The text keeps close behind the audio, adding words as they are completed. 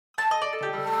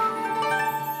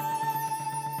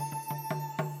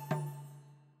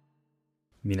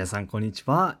Minasan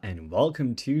konnichiwa and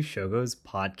welcome to Shogo's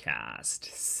podcast.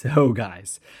 So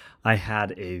guys, I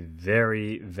had a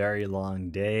very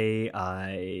long day.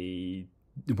 I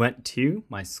went to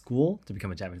my school to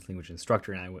become a Japanese language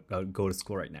instructor, and I go to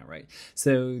school right now, right?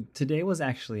 So today was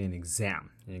actually an exam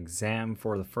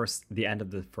for the end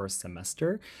of the first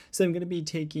semester. So I'm going to be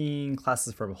taking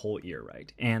classes for a whole year,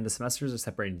 right? And the semesters are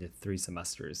separated into 3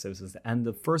 semesters. So this was the end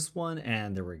of the first one,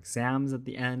 and there were exams at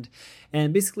the end.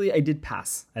 And basically, I did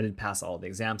pass all the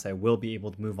exams. I will be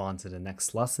able to move on to the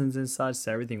next lessons and such.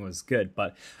 So everything was good,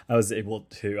 but I took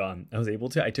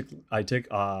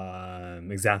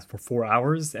exams for 4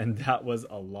 hours, and that was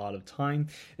a lot of time.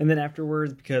 And then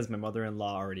afterwards, because my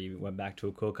mother-in-law already went back to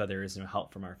Okuoka, there is no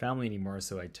help from our family anymore.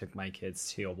 So I took my kids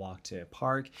to a walk to a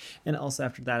park. And also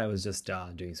after that, I was just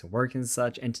doing some work and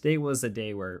such. And today was a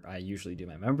day where I usually do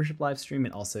my membership live stream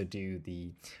and also do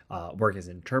the work as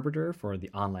interpreter for the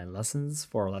online lessons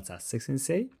for Let's Ask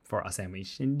Sensei for Asayama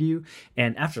Shinryu.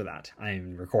 And after that,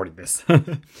 I'm recording this.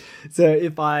 So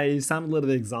if I sound a little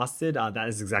bit exhausted, that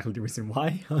is exactly the reason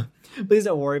why. Please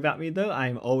don't worry about me though.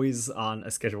 I'm always on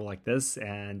a schedule like this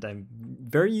and I'm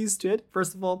very used to it,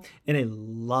 first of all, and I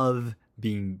love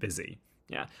being busy.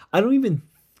 Yeah, I don't even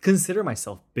consider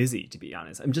myself busy, to be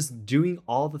honest. I'm just doing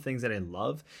all the things that I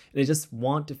love, and I just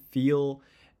want to feel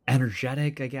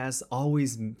energetic, I guess,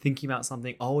 always thinking about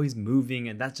something, always moving,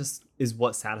 and that just is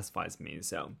what satisfies me.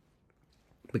 So,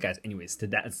 but guys, anyways,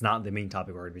 that's not the main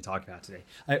topic we're going to be talking about today.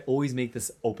 I always make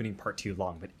this opening part too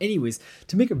long, but anyways,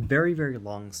 to make a very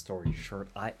long story short,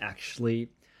 I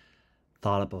actually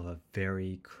thought up of a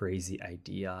very crazy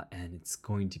idea, and it's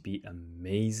going to be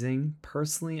amazing.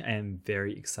 Personally, I am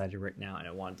very excited right now, and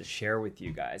I wanted to share with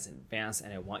you guys in advance,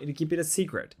 and I want you to keep it a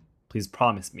secret. Please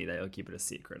promise me that you'll keep it a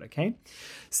secret, okay?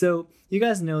 So you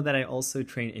guys know that I also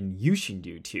train in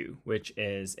Yushin-ryu too, which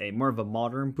is a more of a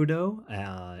modern Budo.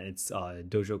 It's a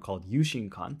dojo called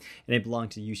Yushinkan, and I belong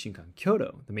to Yushinkan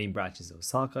Kyoto. The main branch is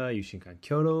Osaka. Yushinkan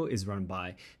Kyoto is run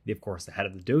by, of course, the head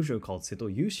of the dojo called Seto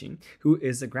Yushin, who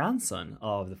is the grandson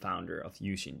of the founder of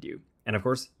Yushin-ryu. And of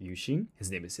course, Yushin, his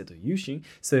name is Seto Yushin,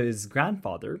 so his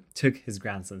grandfather took his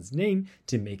grandson's name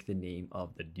to make the name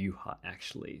of the Ryuha,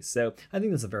 actually. So I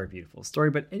think that's a very beautiful story.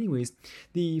 But anyways,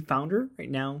 the founder right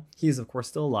now, he is of course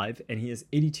still alive, and he is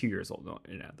 82 years old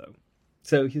right now, though.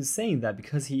 So he's saying that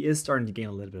because he is starting to gain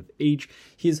a little bit of age,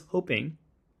 he is hoping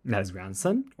that his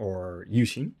grandson, or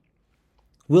Yushin,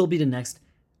 will be the next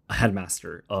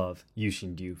headmaster of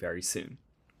Yushin-ryu very soon.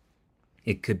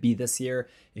 It could be this year,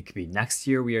 it could be next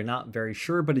year. We are not very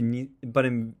sure, but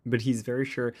he's very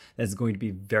sure that it's going to be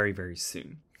very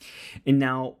soon. And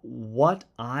now, what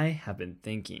I have been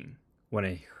thinking when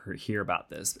I hear about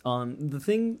this,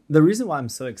 the reason why I'm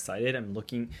so excited, I'm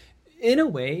looking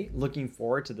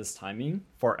forward to this timing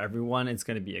for everyone. It's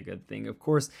going to be a good thing. Of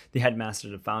course, the headmaster,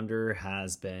 the founder,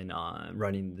 has been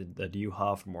running the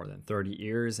Ryuha for more than 30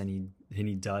 years, and he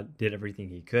did everything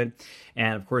he could.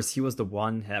 And of course, he was the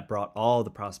one that brought all the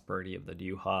prosperity of the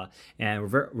Ryuha. And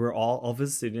we're all of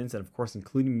his students, and of course,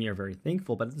 including me, are very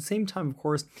thankful. But at the same time, of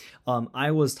course, I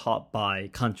was taught by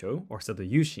Kancho, or Seto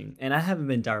Yushin, and I haven't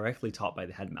been directly taught by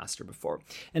the headmaster before.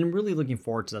 And I'm really looking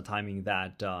forward to the timing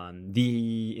that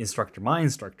my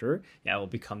instructor, will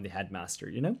become the headmaster,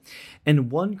 you know?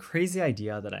 And one crazy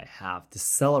idea that I have to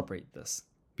celebrate this,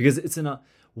 because it's in a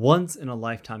once in a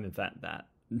lifetime event,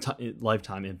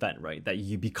 right? That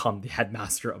you become the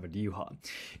headmaster of a Ryuha.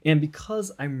 And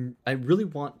because I really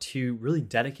want to really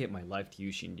dedicate my life to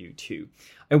Yushin-ryu too,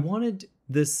 I wanted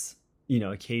this,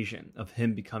 occasion of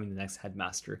him becoming the next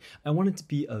headmaster. I wanted to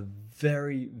be a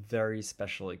very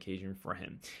special occasion for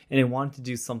him. And I wanted to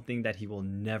do something that he will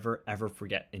never ever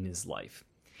forget in his life.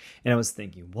 And I was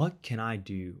thinking, what can I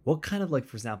do? What kind of,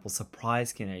 for example,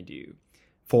 surprise can I do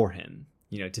for him?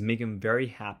 To make him very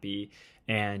happy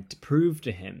and to prove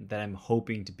to him that I'm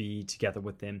hoping to be together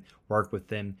with him, work with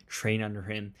him, train under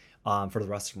him for the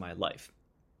rest of my life.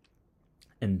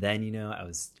 And then, I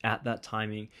was at that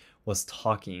timing, was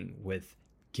talking with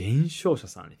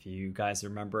Genshosha-san, if you guys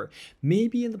remember.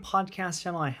 Maybe in the podcast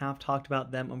channel I have talked about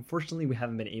them. Unfortunately, we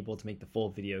haven't been able to make the full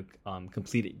video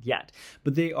completed yet.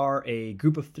 But they are a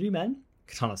group of 3 men,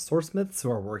 katana swordsmiths,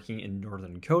 who are working in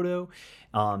northern Kyoto.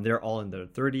 They're all in their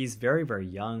 30s, very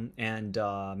young, and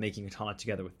making katana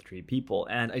together with 3 people.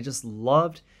 And I just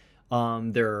loved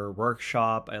their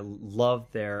workshop. I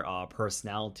love their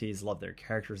personalities, love their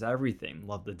characters, everything.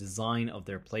 Love the design of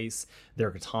their place, their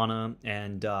katana,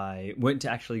 and I went to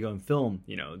actually go and film,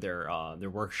 their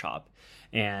workshop.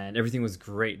 and everything was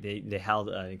great. They held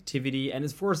an activity, and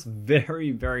it's of course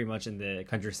very, very much in the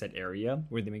countryside area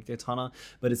where they make the katana,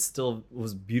 but it still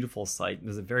was a beautiful site. It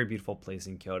was a very beautiful place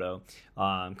in Kyoto,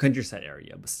 countryside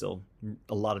area, but still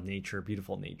a lot of nature,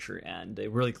 beautiful nature, and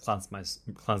it really cleansed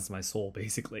my soul,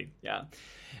 basically. Yeah.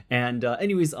 And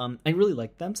anyways, I really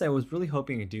liked them, so I was really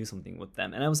hoping to do something with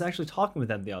them. And I was actually talking with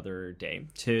them the other day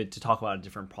to talk about a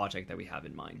different project that we have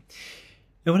in mind.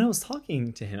 And when I was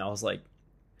talking to him, I was like,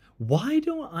 why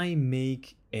don't I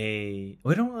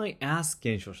ask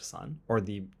Gensho-san, or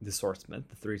the swordsmith,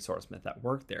 the 3 swordsmith that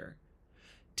work there,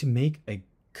 to make a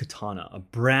katana, a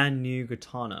brand new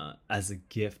katana, as a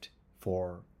gift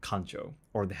for Kancho,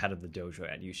 or the head of the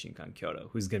dojo at Yushinkan Kyoto,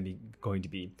 who's going to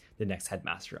be the next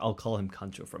headmaster. I'll call him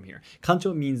Kancho from here.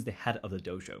 Kancho means the head of the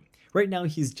dojo. Right now,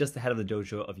 he's just the head of the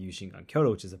dojo of Yushinkan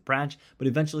Kyoto, which is a branch, but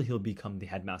eventually he'll become the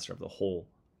headmaster of the whole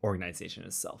organization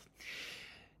itself.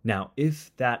 Now,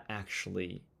 if that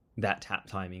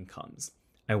timing comes,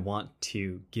 I want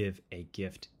to give a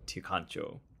gift to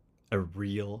Kancho, a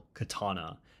real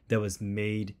katana that was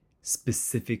made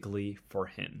specifically for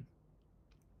him.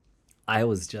 I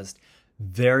was just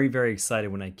very, very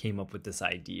excited when I came up with this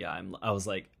idea. I was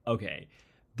like, okay,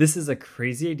 this is a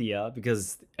crazy idea,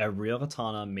 because a real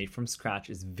katana made from scratch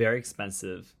is very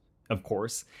expensive, of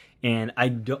course, and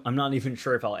I'm not even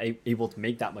sure if I'll able to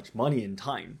make that much money in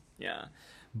time. Yeah,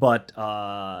 but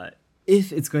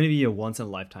if it's going to be a once in a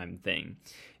lifetime thing,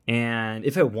 and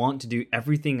if I want to do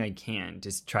everything I can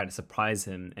to try to surprise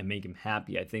him and make him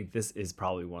happy, I think this is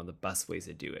probably one of the best ways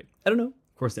to do it. I don't know.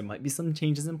 Of course, there might be some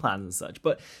changes in plans and such,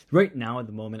 but right now at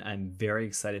the moment, I'm very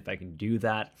excited if I can do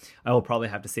that. I will probably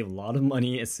have to save a lot of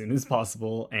money as soon as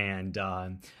possible, and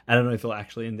I don't know if it'll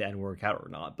actually in the end work out or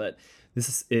not, but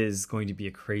this is going to be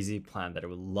a crazy plan that I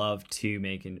would love to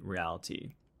make in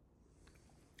reality.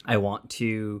 I want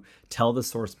to tell the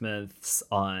swordsmiths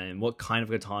on what kind of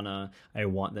katana I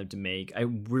want them to make. I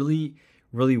really,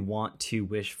 really want to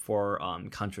wish for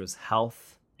Kancho's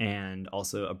health and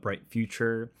also a bright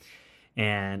future.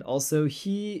 And also,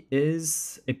 he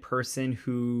is a person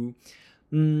who,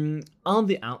 on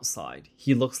the outside,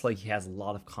 he looks like he has a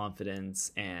lot of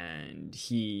confidence, and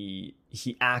he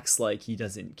acts like he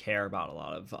doesn't care about a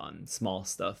lot of small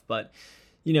stuff. But,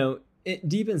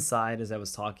 deep inside, as I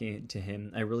was talking to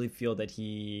him, I really feel that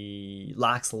he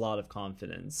lacks a lot of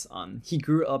confidence. He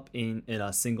grew up in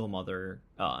a single mother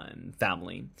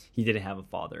family. He didn't have a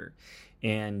father,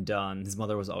 and his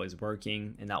mother was always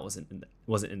working, and that wasn't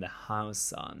in the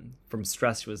house. From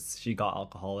stress, she got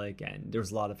alcoholic, and there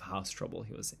was a lot of house trouble,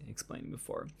 he was explaining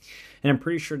before. And I'm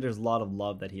pretty sure there's a lot of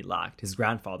love that he lacked. His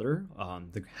grandfather,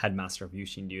 the headmaster of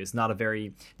Yushin-ryu, is not a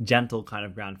very gentle kind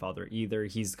of grandfather either.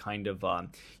 He's kind of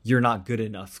you're not good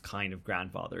enough kind of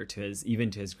grandfather to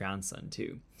his grandson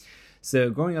too.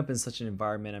 So growing up in such an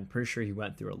environment, I'm pretty sure he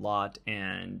went through a lot.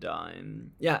 And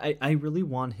I really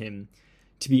want him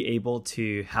to be able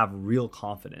to have real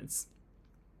confidence,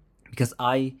 because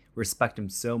I respect him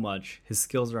so much. His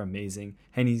skills are amazing,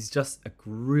 and he's just a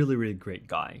really, really great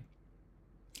guy.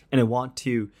 And I want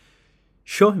to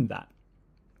show him that.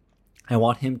 I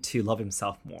want him to love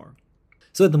himself more.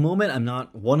 So at the moment, I'm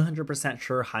not 100%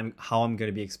 sure how I'm going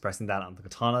to be expressing that on the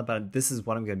katana, but this is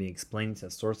what I'm going to be explaining to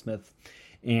the swordsmith.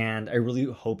 And I really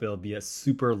hope it'll be a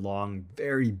super long,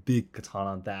 very big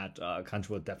katana that Kancho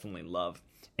will definitely love.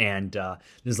 And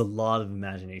there's a lot of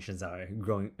imaginations that are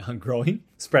growing,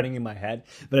 spreading in my head.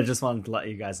 But I just wanted to let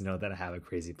you guys know that I have a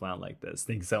crazy plan like this.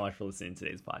 Thanks so much for listening to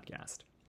today's podcast.